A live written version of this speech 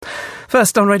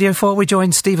First on Radio 4, we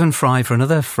join Stephen Fry for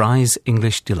another Fry's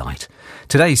English Delight.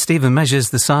 Today, Stephen measures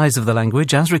the size of the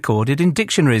language as recorded in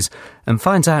dictionaries and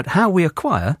finds out how we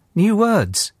acquire new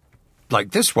words.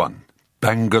 Like this one,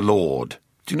 Bangalore. Do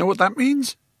you know what that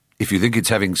means? If you think it's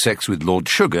having sex with Lord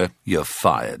Sugar, you're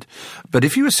fired. But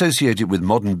if you associate it with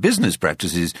modern business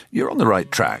practices, you're on the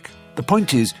right track. The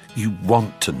point is, you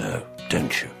want to know,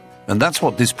 don't you? And that's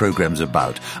what this programme's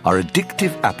about, our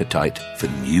addictive appetite for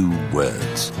new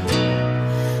words.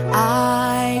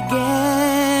 I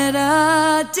get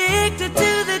addicted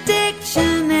to the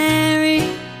dictionary.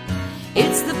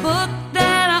 It's the book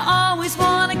that I always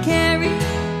want to carry.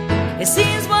 It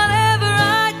seems whatever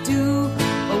I do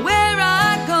or where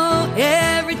I go,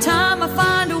 every time I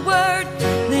find a word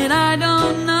that I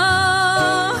don't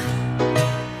know,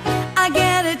 I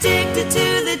get addicted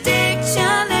to the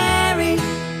dictionary.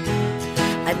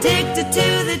 Addicted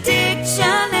to the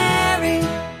dictionary.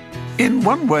 In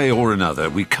one way or another,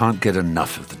 we can't get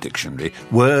enough of the dictionary.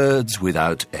 Words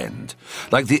without end.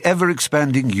 Like the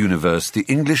ever-expanding universe, the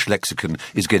English lexicon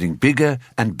is getting bigger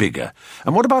and bigger.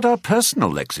 And what about our personal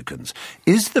lexicons?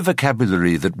 Is the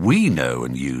vocabulary that we know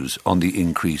and use on the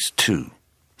increase too?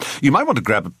 You might want to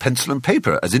grab a pencil and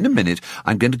paper, as in a minute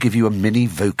I'm going to give you a mini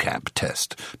vocab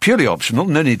test. Purely optional,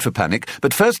 no need for panic,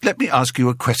 but first let me ask you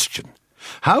a question.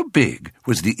 How big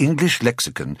was the English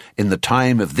lexicon in the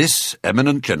time of this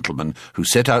eminent gentleman who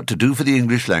set out to do for the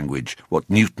English language what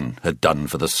Newton had done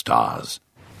for the stars?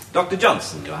 Dr.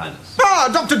 Johnson, Your Highness. Ah,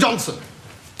 Dr. Johnson!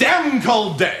 Damn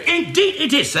cold day! Indeed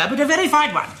it is, sir, but a very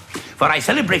fine one. For I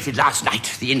celebrated last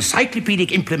night the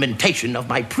encyclopedic implementation of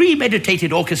my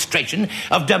premeditated orchestration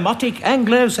of demotic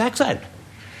Anglo-Saxon.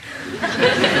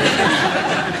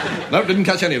 No, didn't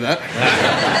catch any of that.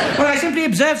 Well, I simply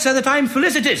observed, sir, that I'm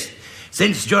felicitous,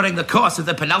 since during the course of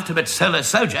the penultimate solar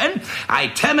sojourn, I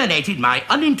terminated my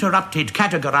uninterrupted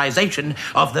categorization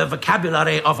of the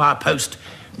vocabulary of our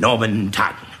post-Norman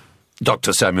tongue.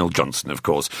 Dr. Samuel Johnson, of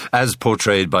course, as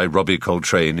portrayed by Robbie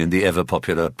Coltrane in the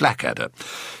ever-popular Blackadder.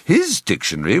 His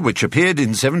dictionary, which appeared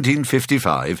in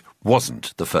 1755,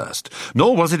 wasn't the first,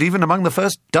 nor was it even among the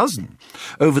first dozen.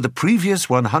 Over the previous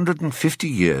 150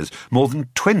 years, more than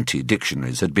 20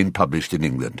 dictionaries had been published in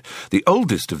England, the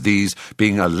oldest of these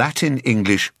being a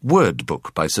Latin-English word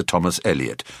book by Sir Thomas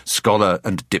Eliot, scholar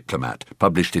and diplomat,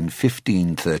 published in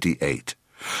 1538.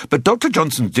 But Dr.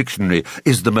 Johnson's dictionary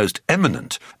is the most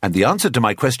eminent, and the answer to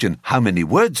my question, how many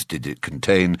words did it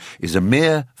contain, is a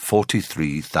mere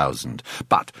 43,000.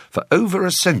 But for over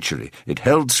a century, it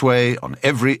held sway on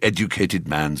every educated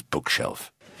man's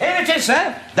bookshelf. Here it is,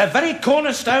 sir, the very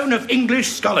cornerstone of English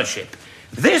scholarship.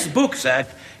 This book, sir,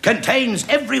 contains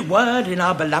every word in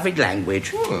our beloved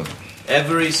language.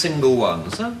 Every single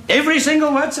one, sir? Every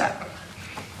single word, sir.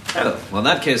 Oh, well, in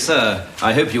that case, sir,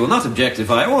 I hope you will not object if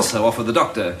I also offer the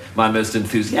doctor my most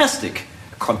enthusiastic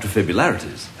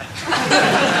contrafibularities.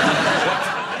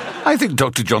 I think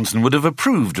Dr. Johnson would have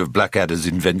approved of Blackadder's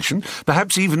invention,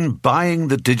 perhaps even buying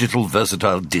the digital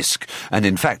versatile disc, and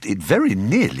in fact it very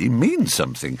nearly means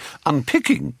something.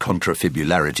 Unpicking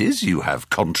contrafibularities, you have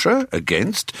contra,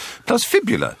 against, plus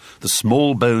fibula, the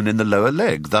small bone in the lower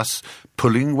leg, thus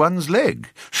pulling one's leg.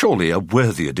 Surely a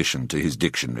worthy addition to his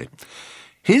dictionary.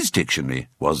 His dictionary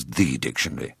was the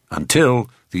dictionary, until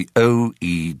the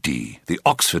OED, the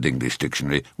Oxford English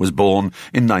Dictionary, was born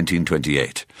in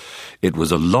 1928. It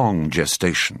was a long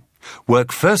gestation.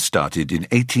 Work first started in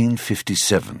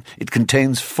 1857. It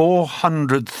contains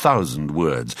 400,000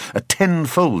 words, a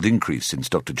tenfold increase since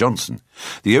Dr. Johnson.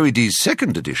 The OED's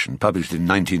second edition, published in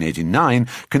 1989,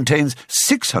 contains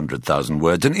 600,000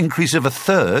 words, an increase of a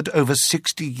third over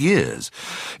 60 years.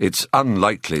 It's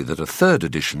unlikely that a third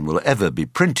edition will ever be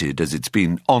printed, as it's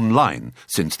been online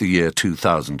since the year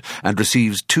 2000 and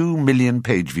receives 2 million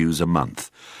page views a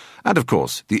month. And, of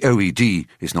course, the OED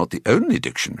is not the only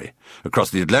dictionary.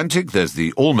 Across the Atlantic, there's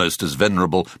the almost as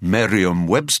venerable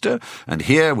Merriam-Webster, and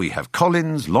here we have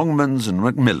Collins, Longmans and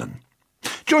Macmillan.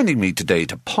 Joining me today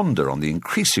to ponder on the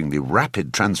increasingly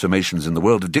rapid transformations in the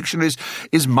world of dictionaries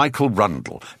is Michael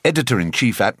Rundle,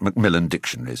 Editor-in-Chief at Macmillan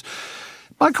Dictionaries.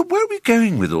 Michael, where are we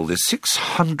going with all this?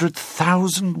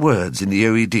 600,000 words in the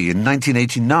OED in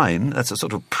 1989. That's a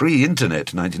sort of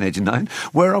pre-internet 1989.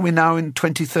 Where are we now in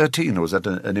 2013? Or is that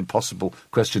an impossible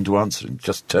question to answer in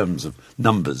just terms of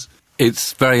numbers?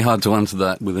 It's very hard to answer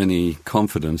that with any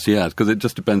confidence, yeah, because it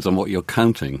just depends on what you're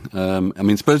counting.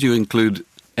 Suppose you include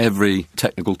every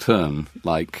technical term,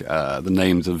 like the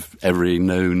names of every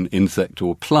known insect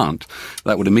or plant.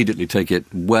 That would immediately take it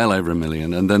well over 1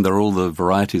 million. And then there are all the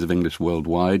varieties of English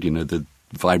worldwide, the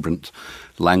vibrant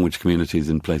language communities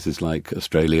in places like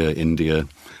Australia, India,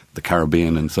 the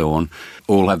Caribbean and so on,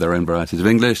 all have their own varieties of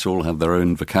English, all have their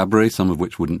own vocabulary, some of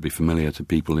which wouldn't be familiar to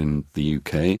people in the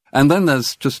UK. And then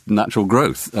there's just natural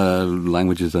growth.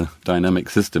 Language is a dynamic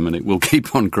system and it will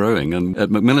keep on growing. And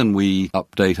at Macmillan, we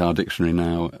update our dictionary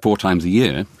now 4 times a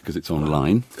year because it's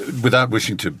online. Without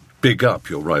wishing to big up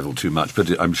your rival too much,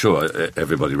 but I'm sure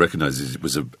everybody recognises it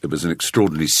was an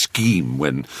extraordinary scheme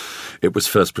when it was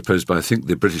first proposed by, I think,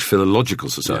 the British Philological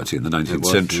Society in the 19th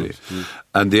century.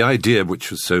 And the idea,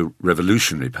 which was so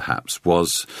revolutionary perhaps,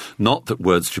 was not that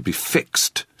words should be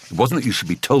fixed. It wasn't that you should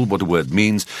be told what a word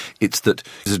means. It's that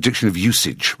it's a dictionary of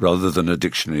usage rather than a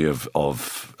dictionary of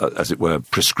as it were,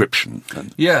 prescription.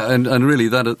 Yeah, and really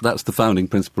that's the founding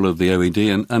principle of the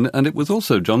OED. And it was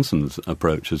also Johnson's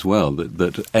approach as well,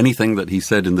 that anything that he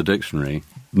said in the dictionary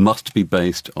must be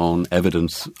based on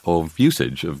evidence of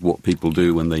usage, of what people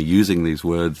do when they're using these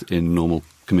words in normal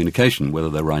communication, whether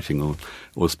they're writing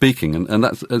or speaking. And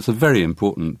that's a very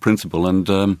important principle. And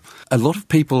a lot of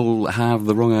people have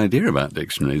the wrong idea about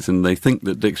dictionaries, and they think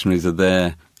that dictionaries are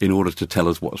there in order to tell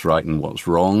us what's right and what's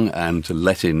wrong, and to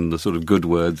let in the sort of good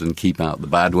words and keep out the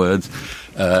bad words,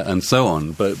 and so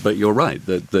on. But you're right,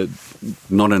 that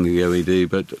not only the OED,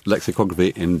 but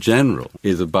lexicography in general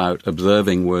is about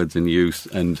observing words in use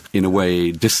and, in a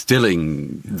way,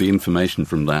 distilling the information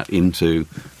from that into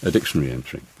a dictionary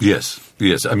entry. Yes.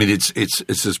 I mean, it's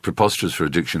as preposterous for a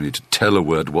dictionary to tell a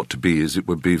word what to be as it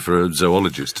would be for a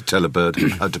zoologist to tell a bird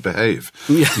how to behave.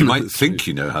 You might think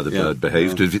you know how the bird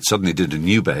behaved, but if it suddenly did a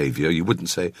new behaviour, you wouldn't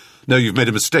say, "No, you've made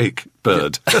a mistake,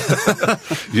 bird."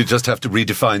 You just have to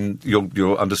redefine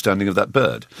your understanding of that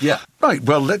bird. Yeah. Right.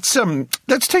 Well, let's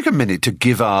take a minute to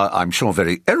give our, I'm sure,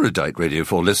 very erudite Radio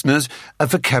 4 listeners a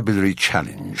vocabulary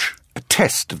challenge, a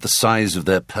test of the size of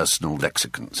their personal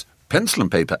lexicons. Pencil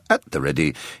and paper at the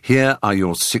ready. Here are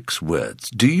your 6 words.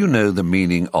 Do you know the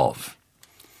meaning of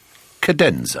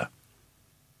cadenza,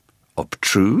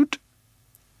 obtrude,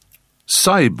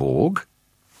 cyborg,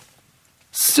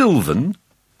 sylvan,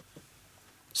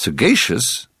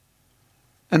 sagacious,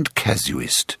 and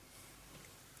casuist?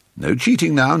 No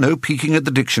cheating now, no peeking at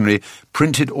the dictionary,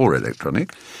 printed or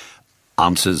electronic.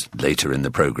 Answers later in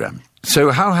the programme.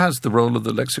 So how has the role of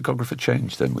the lexicographer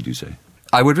changed then, would you say?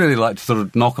 I would really like to sort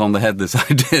of knock on the head this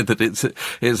idea that it's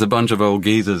a bunch of old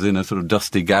geezers in a sort of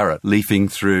dusty garret leafing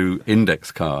through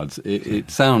index cards.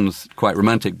 It sounds quite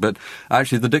romantic, but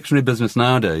actually the dictionary business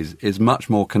nowadays is much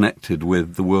more connected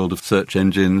with the world of search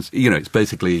engines. You know, it's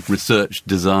basically research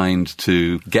designed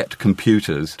to get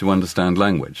computers to understand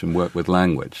language and work with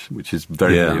language, which is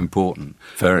very, very important.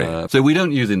 Very. So we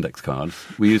don't use index cards.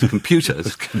 We use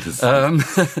computers.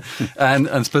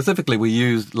 And specifically we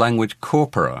use language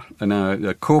corpora. Now,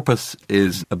 a corpus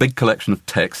is a big collection of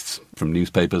texts from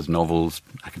newspapers, novels,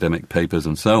 academic papers,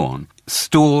 and so on,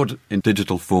 stored in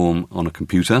digital form on a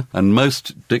computer. And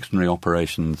most dictionary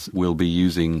operations will be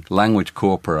using language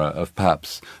corpora of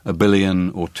perhaps 1 billion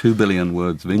or 2 billion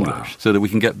words of English, so that we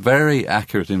can get very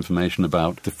accurate information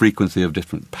about the frequency of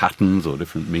different patterns or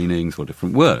different meanings or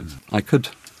different words. I could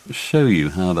show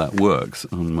you how that works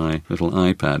on my little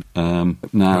iPad. I'm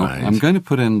going to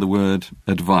put in the word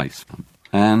advice.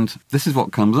 And this is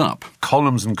what comes up.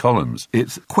 Columns and columns.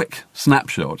 It's a quick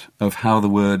snapshot of how the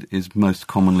word is most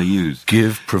commonly used.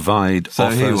 Give, provide,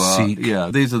 offer, seek. Yeah,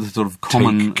 these are the sort of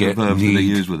common verbs that are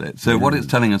used with it. So what it's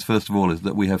telling us, first of all, is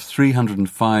that we have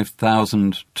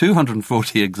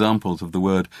 305,240 examples of the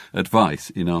word advice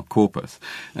in our corpus.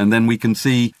 And then we can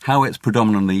see how it's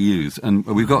predominantly used. And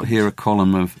we've got here a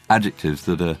column of adjectives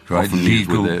that are often used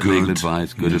with it. Good, legal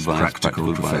advice, good advice,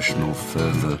 practical, professional,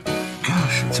 further.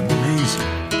 Gosh, it's amazing.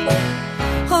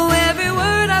 Oh, every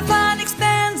word I find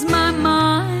expands my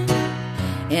mind,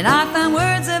 and I find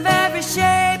words of every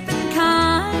shape and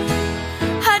kind.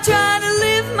 I try to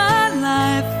live my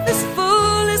life as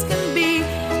full as can be,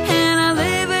 and I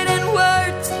live it in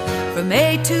words from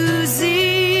A to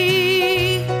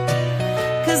Z.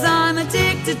 'Cause I'm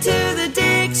addicted to the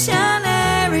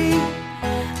dictionary.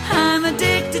 I'm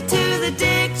addicted to the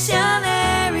dictionary.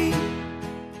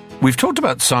 We've talked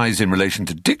about size in relation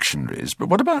to dictionaries, but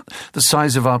what about the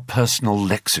size of our personal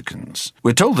lexicons?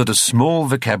 We're told that a small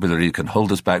vocabulary can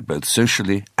hold us back both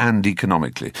socially and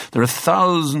economically. There are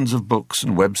thousands of books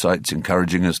and websites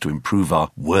encouraging us to improve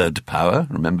our word power,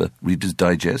 remember Reader's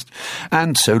Digest,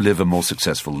 and so live a more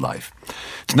successful life.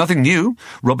 It's nothing new.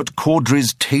 Robert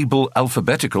Corddry's Table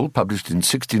Alphabetical, published in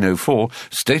 1604,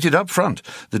 stated up front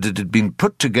that it had been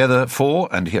put together for,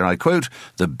 and here I quote,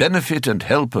 the benefit and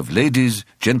help of ladies,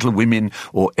 gentlemen, gentlewomen,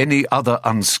 or any other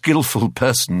unskilful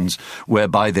persons,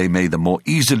 whereby they may the more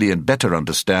easily and better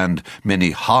understand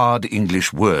many hard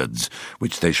English words,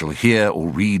 which they shall hear or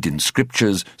read in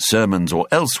scriptures, sermons, or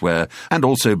elsewhere, and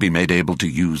also be made able to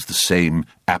use the same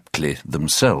aptly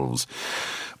themselves.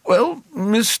 Well,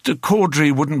 Mr.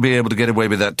 Caudry wouldn't be able to get away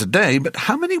with that today, but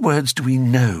how many words do we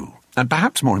know? And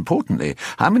perhaps more importantly,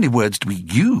 how many words do we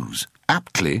use,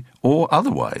 aptly or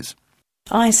otherwise?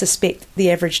 I suspect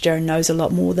the average Joe knows a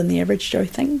lot more than the average Joe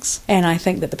thinks, and I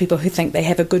think that the people who think they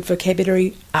have a good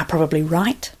vocabulary are probably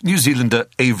right. New Zealander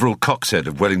Avril Coxhead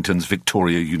of Wellington's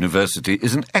Victoria University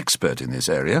is an expert in this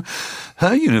area.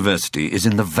 Her university is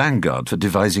in the vanguard for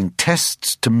devising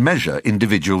tests to measure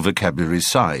individual vocabulary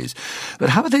size.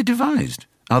 But how are they devised?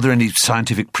 Are there any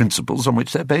scientific principles on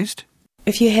which they're based?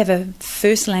 If you have a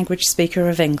first language speaker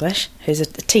of English, who's a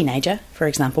teenager, for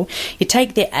example, you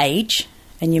take their age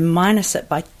and you minus it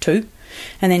by 2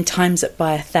 and then times it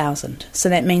by 1,000. So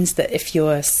that means that if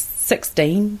you're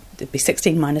 16, it'd be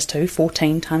 16 minus 2,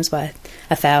 14 times by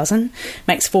 1,000,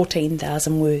 makes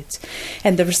 14,000 words.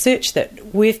 And the research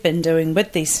that we've been doing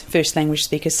with these first language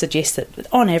speakers suggests that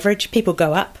on average people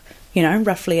go up,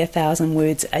 roughly 1,000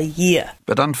 words a year.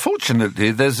 But unfortunately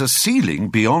there's a ceiling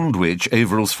beyond which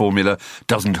Avril's formula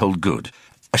doesn't hold good.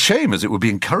 A shame, as it would be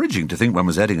encouraging to think one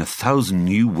was adding 1,000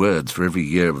 new words for every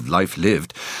year of life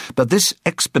lived, but this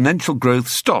exponential growth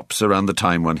stops around the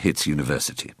time one hits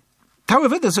university.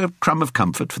 However, there's a crumb of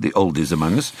comfort for the oldies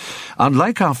among us.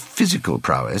 Unlike our physical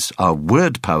prowess, our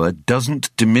word power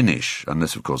doesn't diminish,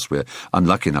 unless, of course, we're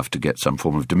unlucky enough to get some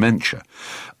form of dementia.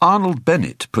 Arnold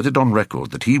Bennett put it on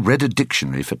record that he read a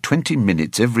dictionary for 20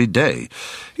 minutes every day.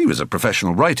 He was a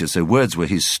professional writer, so words were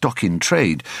his stock in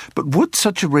trade. But would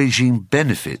such a regime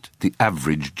benefit the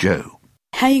average Joe?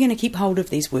 How are you going to keep hold of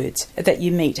these words that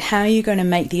you meet? How are you going to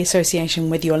make the association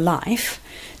with your life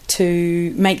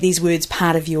to make these words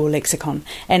part of your lexicon?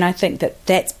 And I think that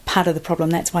that's part of the problem.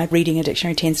 That's why reading a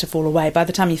dictionary tends to fall away. By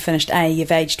the time you've finished A,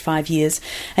 you've aged 5 years,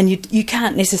 and you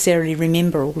can't necessarily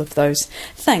remember all of those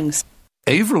things.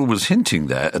 Avril was hinting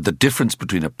there at the difference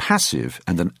between a passive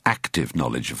and an active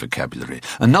knowledge of vocabulary,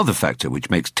 another factor which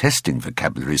makes testing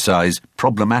vocabulary size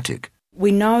problematic.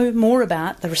 We know more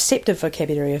about the receptive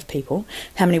vocabulary of people,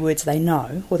 how many words they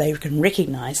know or they can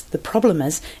recognise. The problem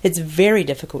is it's very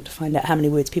difficult to find out how many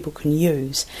words people can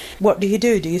use. What do?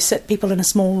 Do you sit people in a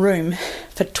small room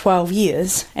for 12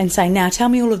 years and say, now tell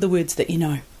me all of the words that you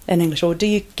know in English? Or do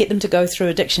you get them to go through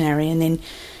a dictionary and then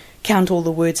count all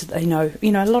the words that they know?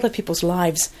 A lot of people's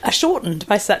lives are shortened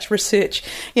by such research,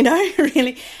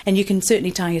 really. And you can certainly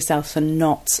tie yourself in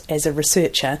knots as a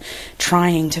researcher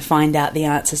trying to find out the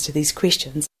answers to these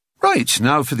questions. Right,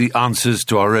 now for the answers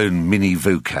to our own mini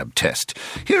vocab test.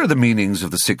 Here are the meanings of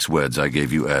the 6 words I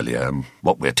gave you earlier.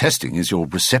 What we're testing is your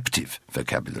receptive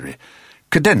vocabulary.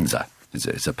 Cadenza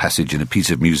is a passage in a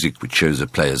piece of music which shows a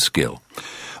player's skill.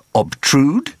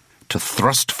 Obtrude, to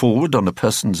thrust forward on a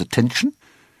person's attention.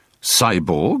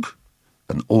 Cyborg,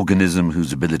 an organism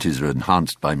whose abilities are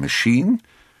enhanced by machine.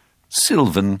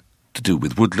 Sylvan, to do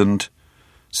with woodland.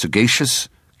 Sagacious,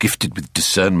 gifted with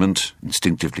discernment,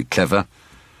 instinctively clever.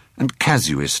 And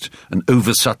casuist, an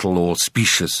over-subtle or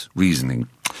specious reasoning.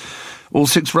 All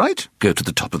 6 right? Go to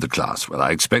the top of the class. Well, I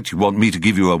expect you want me to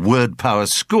give you a word power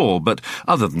score, but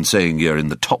other than saying you're in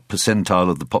the top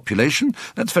percentile of the population,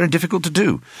 that's very difficult to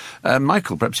do.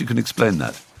 Michael, perhaps you can explain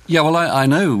that. Yeah, well, I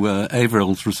know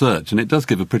Avril's research, and it does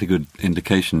give a pretty good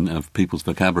indication of people's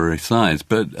vocabulary size,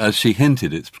 but as she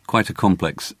hinted, it's quite a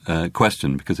complex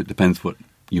question, because it depends what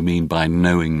you mean by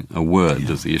knowing a word. Yeah.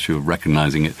 There's the issue of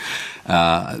recognising it.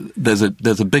 There's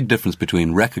a big difference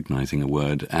between recognising a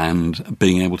word and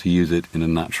being able to use it in a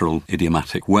natural,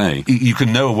 idiomatic way. You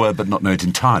can know a word but not know it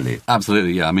entirely.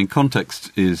 Absolutely, yeah. I mean, context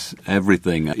is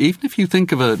everything. Even if you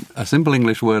think of a simple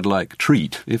English word like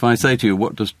treat, if I say to you,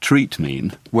 what does treat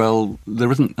mean? Well,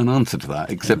 there isn't an answer to that,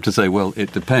 except to say, well,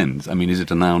 it depends. I mean, is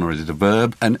it a noun or is it a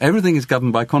verb? And everything is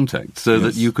governed by context, so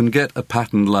that you can get a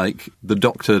pattern like, the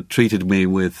doctor treated me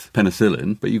with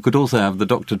penicillin, but you could also have, the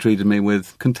doctor treated me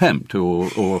with contempt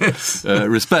or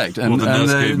respect. And the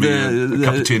nurse gave me a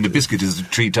cup of tea and a biscuit as a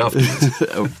treat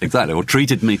afterwards. Exactly, or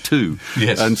treated me too.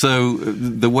 Yes. And so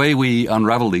the way we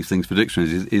unravel these things for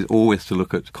dictionaries is always to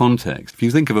look at context. If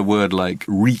you think of a word like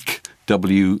wreak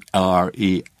W-R-E-A-K.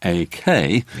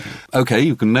 OK,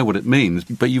 you can know what it means,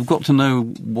 but you've got to know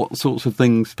what sorts of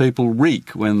things people wreak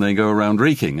when they go around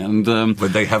wreaking. And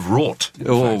when they have wrought.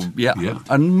 Yeah.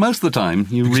 And most of the time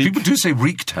you because wreak... People do say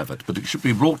wreaked havoc, but it should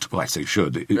be wrought... Well, I say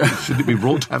should. Should it be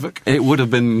wrought havoc? It would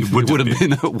have been. It would have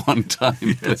been at one time.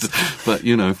 Yes. But,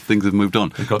 you know, things have moved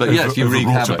on. But yes, you wreak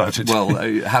havoc. About it. Well,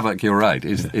 havoc, you're right,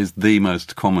 is the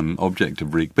most common object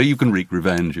of wreak. But you can wreak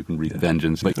revenge, you can wreak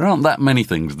vengeance. But there aren't that many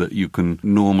things that you can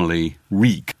normally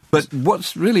wreak. But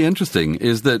what's really interesting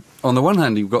is that, on the one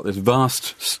hand, you've got this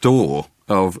vast store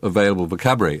of available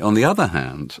vocabulary. On the other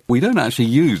hand, we don't actually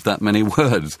use that many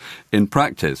words in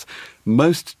practice.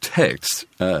 Most texts,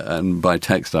 and by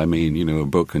text I mean, you know, a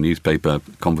book, a newspaper,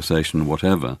 conversation,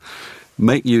 whatever,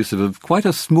 make use of quite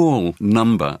a small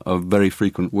number of very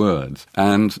frequent words.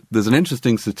 And there's an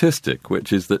interesting statistic,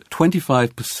 which is that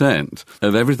 25%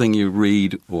 of everything you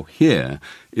read or hear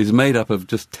is made up of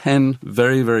just 10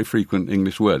 very, very frequent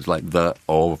English words, like the,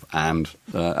 of, and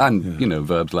you know,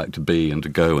 verbs like to be and to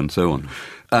go and so on.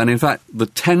 And in fact, the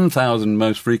 10,000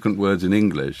 most frequent words in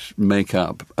English make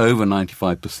up over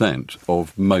 95%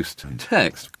 of most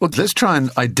text. Well, let's try and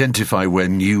identify where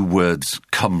new words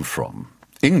come from.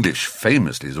 English,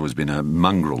 famously, has always been a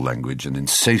mongrel language, an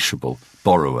insatiable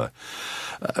borrower.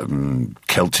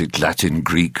 Celtic, Latin,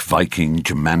 Greek, Viking,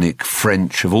 Germanic,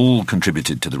 French have all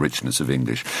contributed to the richness of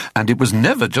English. And it was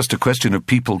never just a question of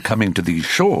people coming to these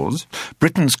shores.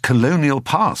 Britain's colonial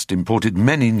past imported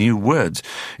many new words.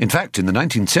 In fact, in the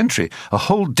 19th century, a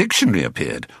whole dictionary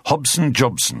appeared,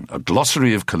 Hobson-Jobson, a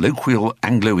glossary of colloquial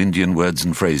Anglo-Indian words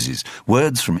and phrases,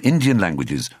 words from Indian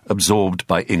languages absorbed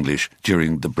by English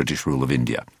during the British rule of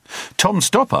India. Tom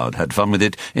Stoppard had fun with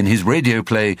it in his radio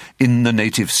play In the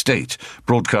Native State,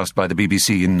 broadcast by the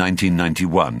BBC in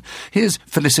 1991. Here's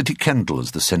Felicity Kendall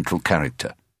as the central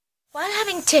character. While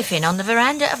having tiffin on the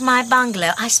veranda of my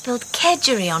bungalow, I spilled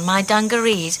kedgeree on my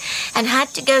dungarees and had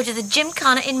to go to the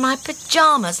gymkhana in my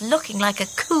pyjamas, looking like a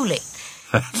coolie.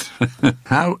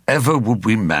 However would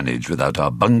we manage without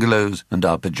our bungalows and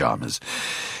our pyjamas?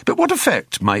 But what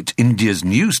effect might India's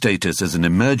new status as an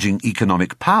emerging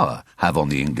economic power have on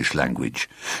the English language?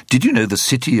 Did you know the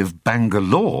city of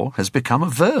Bangalore has become a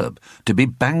verb? To be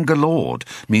Bangalored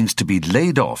means to be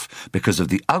laid off because of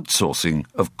the outsourcing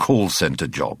of call centre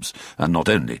jobs. And not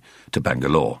only to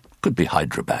Bangalore. Could be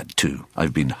Hyderabad too.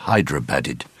 I've been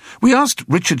Hyderabaded. We asked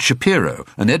Richard Shapiro,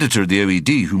 an editor of the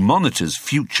OED who monitors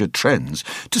future trends,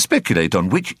 to speculate on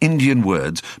which Indian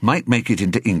words might make it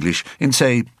into English in,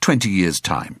 say, 20 years'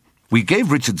 time. We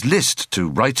gave Richard's list to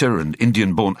writer and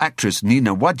Indian-born actress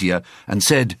Neena Wadia and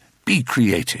said, be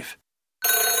creative.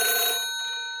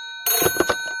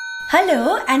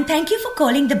 Hello, and thank you for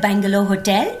calling the Bangalore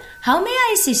Hotel. How may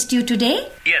I assist you today?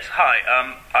 Yes, hi.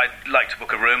 I'd like to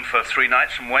book a room for 3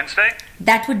 nights from Wednesday.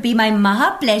 That would be my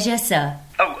maha pleasure, sir.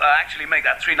 Oh, actually make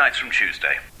that 3 nights from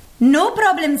Tuesday. No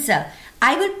problem, sir.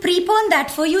 I will prepone that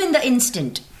for you in the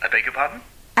instant. I beg your pardon?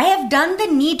 I have done the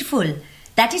needful.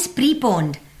 That is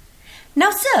preponed.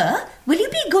 Now, sir, will you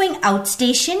be going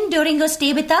outstation during your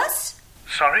stay with us?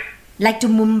 Sorry? Like to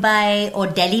Mumbai or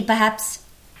Delhi, perhaps?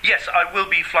 Yes, I will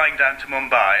be flying down to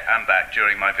Mumbai and back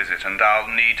during my visit, and I'll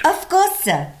need... Of course,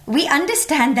 sir. We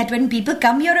understand that when people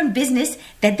come here on business,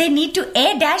 that they need to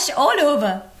air dash all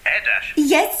over. Air dash?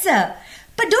 Yes, sir.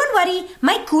 But don't worry,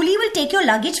 my coolie will take your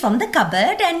luggage from the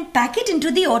cupboard and pack it into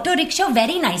the auto rickshaw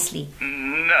very nicely.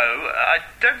 No, I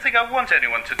don't think I want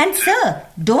anyone to... And sir,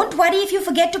 don't worry if you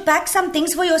forget to pack some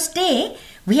things for your stay.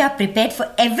 We are prepared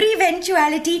for every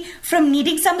eventuality, from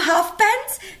needing some half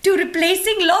pants to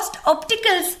replacing lost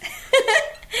opticals.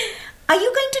 Are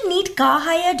you going to need car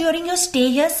hire during your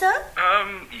stay here, sir?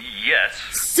 Yes.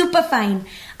 Super fine.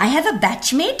 I have a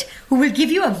batchmate who will give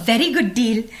you a very good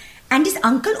deal. And his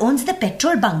uncle owns the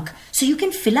petrol bunk, so you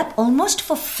can fill up almost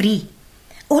for free.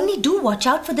 Only do watch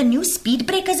out for the new speed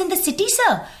breakers in the city,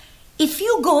 sir. If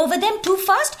you go over them too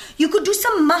fast, you could do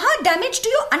some maha damage to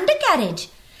your undercarriage.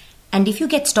 And if you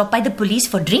get stopped by the police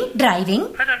for drink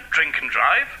driving... I don't drink and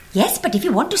drive. Yes, but if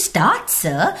you want to start,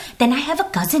 sir, then I have a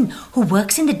cousin who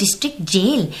works in the district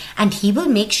jail, and he will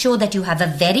make sure that you have a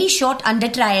very short under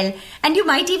trial, and you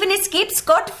might even escape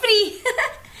scot-free.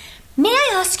 May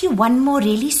I ask you one more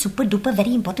really super-duper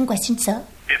very important question, sir?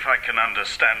 If I can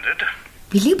understand it.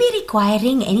 Will you be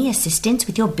requiring any assistance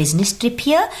with your business trip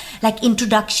here? Like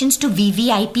introductions to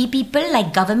VVIP people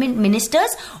like government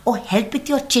ministers, or help with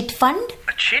your chit fund?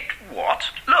 A chit what?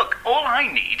 Look, all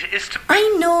I need is to...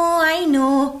 I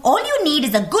know. All you need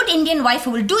is a good Indian wife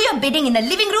who will do your bidding in the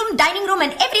living room, dining room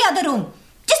and every other room.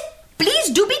 Just please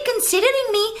do be considering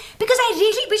me, because I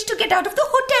really wish to get out of the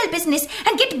hotel business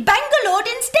and get Bangalored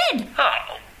instead.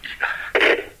 Oh,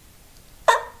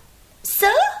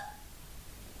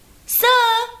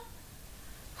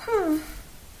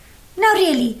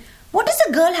 really, what does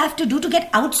a girl have to do to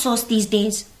get outsourced these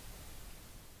days?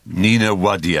 Nina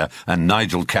Wadia and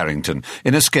Nigel Carrington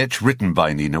in a sketch written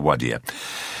by Nina Wadia.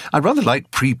 I rather like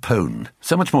prepone,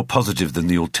 so much more positive than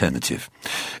the alternative.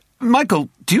 Michael,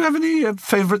 do you have any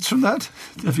favourites from that?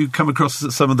 Have you come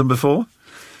across some of them before?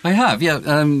 I have, yeah,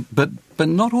 but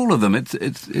not all of them. It's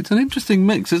an interesting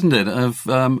mix, isn't it, of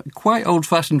quite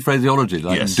old-fashioned phraseology,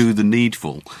 like yes. do the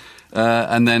needful,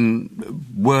 and then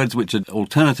words which are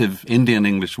alternative Indian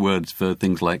English words for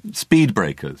things like speed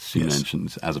breakers, she yes.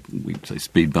 mentions, we'd say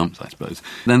speed bumps, I suppose.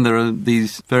 Then there are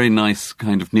these very nice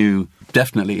kind of new,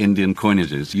 definitely Indian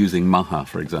coinages, using maha,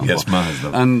 for example. Yes, maha's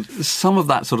lovely. And some of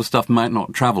that sort of stuff might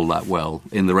not travel that well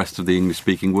in the rest of the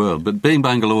English-speaking world. But being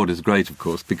Bangalore is great, of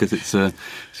course, because it's, as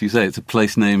you say, it's a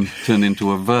place name turned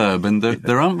into a verb, and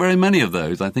there aren't very many of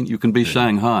those. I think you can be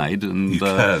Shanghai'd, and you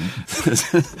can.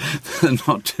 there are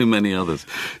not too many others.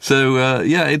 So,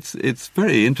 it's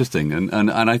very interesting,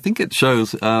 and I think it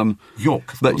shows...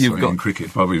 York, that you've got in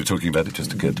cricket. While we were talking about it,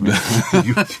 just occurred to me.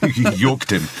 you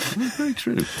Yorked him. Very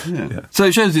true, yeah. So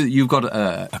it shows that you've got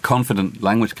a confident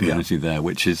language community there,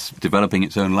 which is developing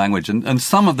its own language. And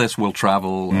some of this will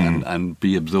travel and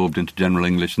be absorbed into general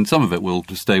English, and some of it will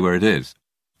just stay where it is.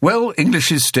 Well,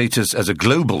 English's status as a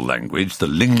global language, the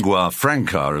lingua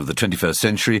franca of the 21st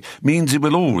century, means it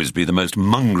will always be the most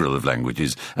mongrel of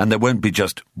languages, and there won't be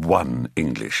just one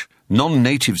English.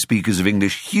 Non-native speakers of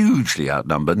English hugely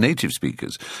outnumber native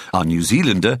speakers. Our New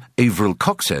Zealander, Avril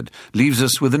Coxhead, leaves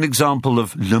us with an example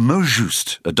of le mot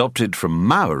juste, adopted from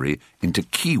Maori into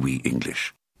Kiwi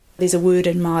English. There's a word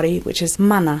in Māori which is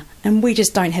mana, and we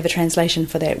just don't have a translation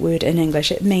for that word in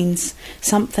English. It means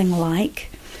something like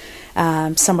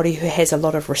somebody who has a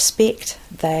lot of respect.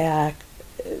 They are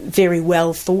very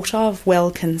well thought of,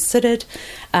 well considered,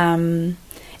 and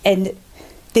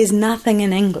there's nothing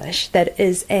in English that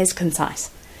is as concise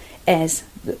as,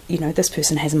 this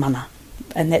person has mana,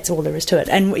 and that's all there is to it.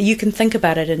 And you can think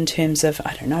about it in terms of,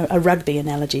 I don't know, a rugby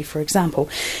analogy, for example.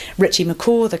 Richie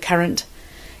McCaw, the current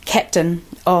captain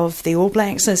of the All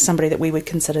Blacks, is somebody that we would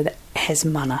consider that has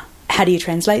mana. How do you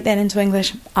translate that into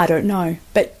English? I don't know,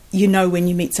 but you know when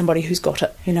you meet somebody who's got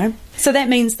it, So that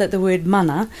means that the word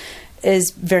mana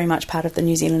is very much part of the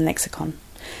New Zealand lexicon.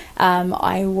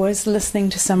 I was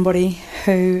listening to somebody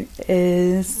who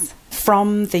is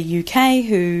from the UK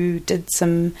who did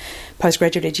some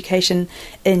postgraduate education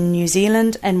in New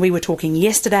Zealand, and we were talking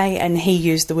yesterday and he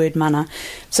used the word mana.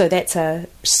 So that's a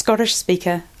Scottish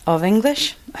speaker of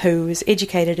English who was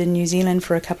educated in New Zealand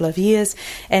for a couple of years,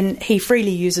 and he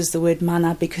freely uses the word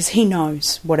mana because he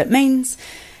knows what it means,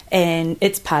 and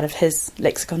it's part of his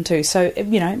lexicon too. So, it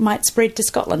might spread to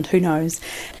Scotland, who knows,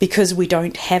 because we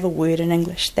don't have a word in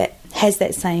English that has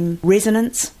that same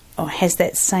resonance or has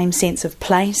that same sense of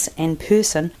place and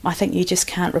person. I think you just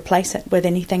can't replace it with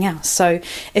anything else. So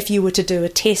if you were to do a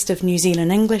test of New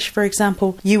Zealand English, for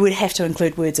example, you would have to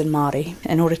include words in Māori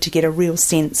in order to get a real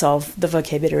sense of the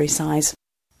vocabulary size.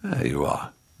 There you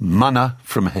are. Mana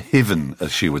from heaven,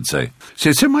 as she would say.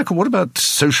 So, Michael, what about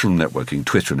social networking,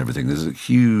 Twitter and everything? There's a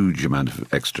huge amount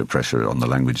of extra pressure on the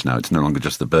language now. It's no longer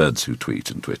just the birds who tweet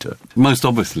and Twitter. Most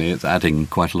obviously, it's adding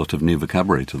quite a lot of new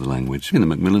vocabulary to the language. In the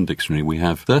Macmillan Dictionary, we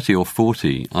have 30 or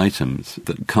 40 items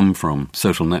that come from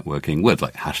social networking, words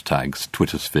like hashtags,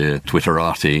 Twittersphere,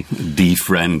 Twitterati,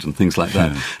 defriend, and things like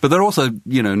that. But there are also,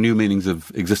 new meanings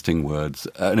of existing words.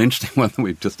 An interesting one that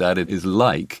we've just added is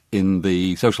like in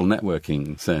the social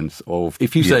networking sense of,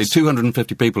 if you say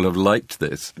 250 people have liked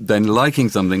this, then liking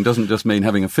something doesn't just mean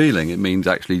having a feeling, it means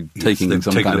actually taking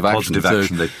some kind of action.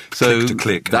 So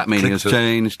click. That meaning has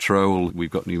changed. Troll, we've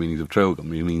got new meanings of troll, we've got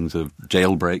new meanings of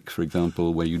jailbreak, for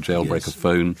example, where you jailbreak a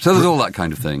phone. So there's all that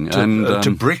kind of thing.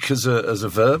 To brick as a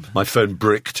verb. My phone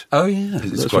bricked. Oh, yeah.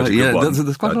 It's quite a good one.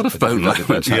 There's quite a lot of phone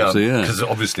language, actually, yeah. Because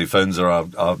obviously phones are our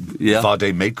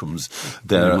Vade Mecums.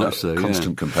 They're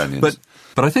constant companions.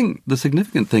 But I think the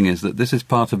significant thing is that this is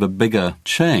part of a bigger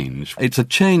change. It's a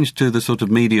change to the sort of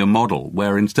media model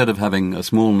where instead of having a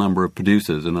small number of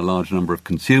producers and a large number of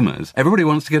consumers, everybody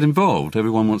wants to get involved.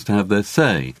 Everyone wants to have their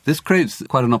say. This creates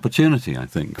quite an opportunity, I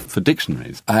think, for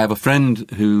dictionaries. I have a friend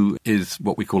who is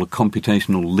what we call a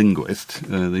computational linguist.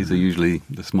 These are usually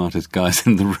the smartest guys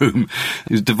in the room.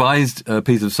 Who's devised a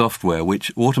piece of software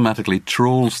which automatically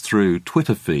trawls through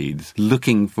Twitter feeds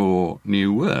looking for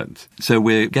new words. So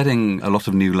we're getting a lot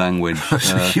of new language. A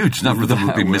huge number of them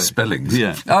would be misspellings.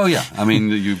 Yeah. Oh, yeah. I mean,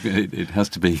 it has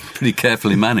to be pretty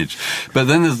carefully managed. But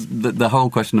then there's the whole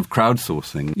question of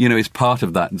crowdsourcing. Is part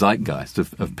of that zeitgeist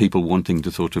of people wanting to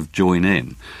sort of join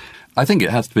in. I think it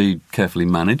has to be carefully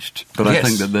managed, but Yes. I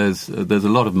think that there's a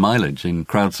lot of mileage in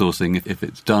crowdsourcing if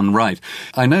it's done right.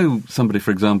 I know somebody,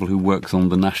 for example, who works on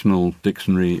the National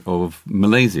Dictionary of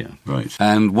Malaysia. Right.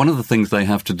 And one of the things they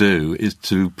have to do is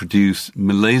to produce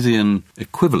Malaysian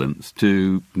equivalents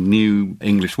to new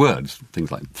English words,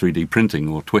 things like 3D printing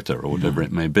or Twitter or whatever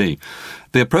it may be.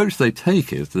 The approach they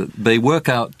take is that they work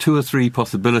out 2 or 3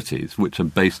 possibilities which are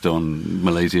based on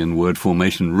Malaysian word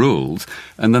formation rules,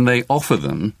 and then they offer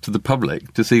them to the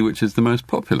public to see which is the most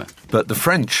popular. But the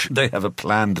French, they have a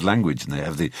planned language, and they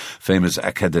have the famous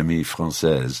Académie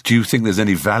Française. Do you think there's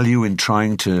any value in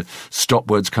trying to stop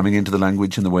words coming into the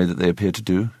language in the way that they appear to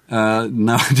do?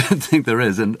 No, I don't think there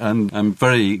is, and I'm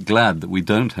very glad that we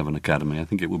don't have an academy. I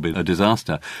think it would be a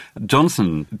disaster.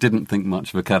 Johnson didn't think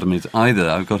much of academies either.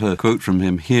 I've got a quote from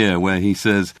him here where he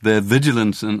says, "Their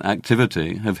vigilance and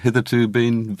activity have hitherto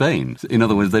been vain." In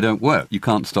other words, they don't work. You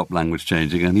can't stop language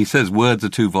changing. And he says words are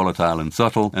too volatile and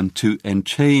subtle, and to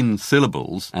enchain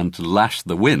syllables and to lash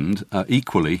the wind are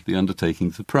equally the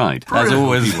undertakings of pride. As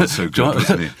always, He was so good,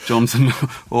 wasn't he? Johnson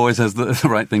always has the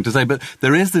right thing to say. But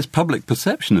there is this public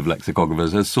perception of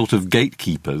lexicographers as sort of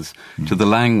gatekeepers to the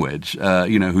language,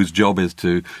 whose job is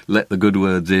to let the good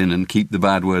words in and keep the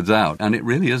bad words out. And it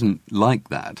really isn't like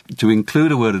that. To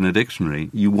include a word in a dictionary,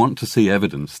 you want to see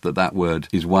evidence that that word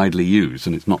is widely used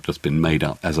and it's not just been made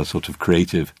up as a sort of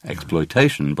creative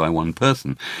exploitation by one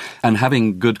person. And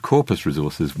having good corpus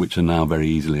resources, which are now very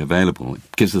easily available,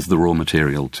 gives us the raw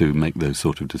material to make those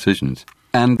sort of decisions.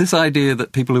 And this idea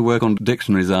that people who work on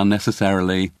dictionaries are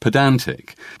necessarily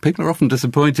pedantic. People are often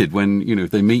disappointed when,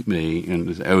 they meet me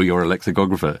and say, "Oh, you're a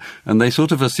lexicographer," and they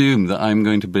sort of assume that I'm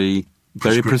going to be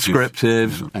very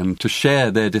prescriptive and to share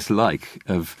their dislike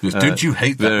of... Don't you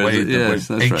hate that way? Yes,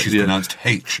 the way that's H right, is pronounced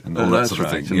H and all that sort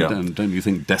of thing. And don't you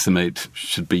think decimate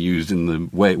should be used in the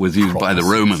way it was used by the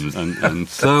Romans and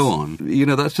so on?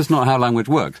 That's just not how language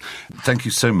works. Thank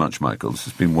you so much, Michael. This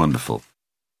has been wonderful.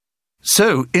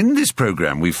 So, in this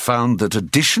programme, we've found that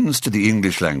additions to the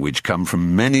English language come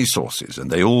from many sources, and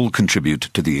they all contribute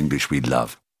to the English we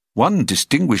love. One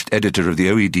distinguished editor of the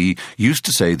OED used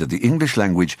to say that the English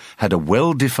language had a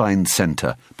well-defined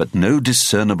centre, but no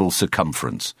discernible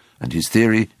circumference, and his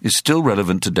theory is still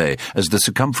relevant today, as the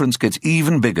circumference gets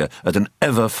even bigger at an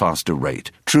ever faster rate.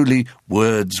 Truly,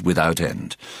 words without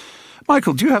end.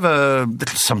 Michael, do you have a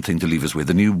little something to leave us with,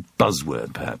 a new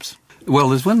buzzword, perhaps? Well,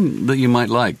 there's one that you might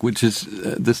like, which is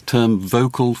this term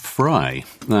vocal fry.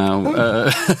 Now,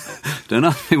 don't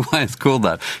ask me why it's called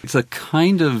that. It's a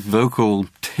kind of vocal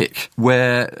tick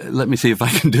where, let me see if I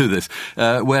can do this,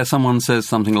 where someone says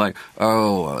something like,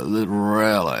 "Oh,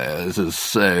 really, this is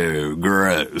so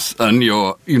gross," and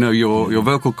your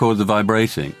vocal cords are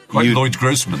vibrating. Quite Lloyd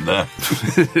Grossman there.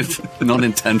 Not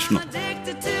intentional.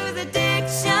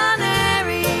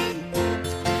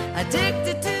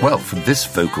 Well, for this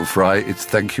vocal fry, it's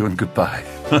thank you and goodbye.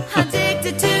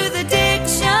 Addicted to the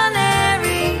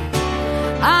dictionary.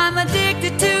 I'm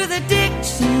addicted to the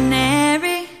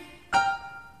dictionary.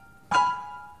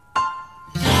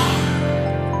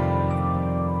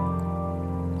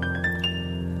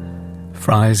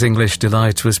 Fry's English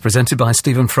Delight was presented by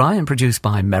Stephen Fry and produced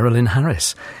by Marilyn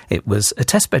Harris. It was a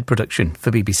testbed production for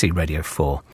BBC Radio 4.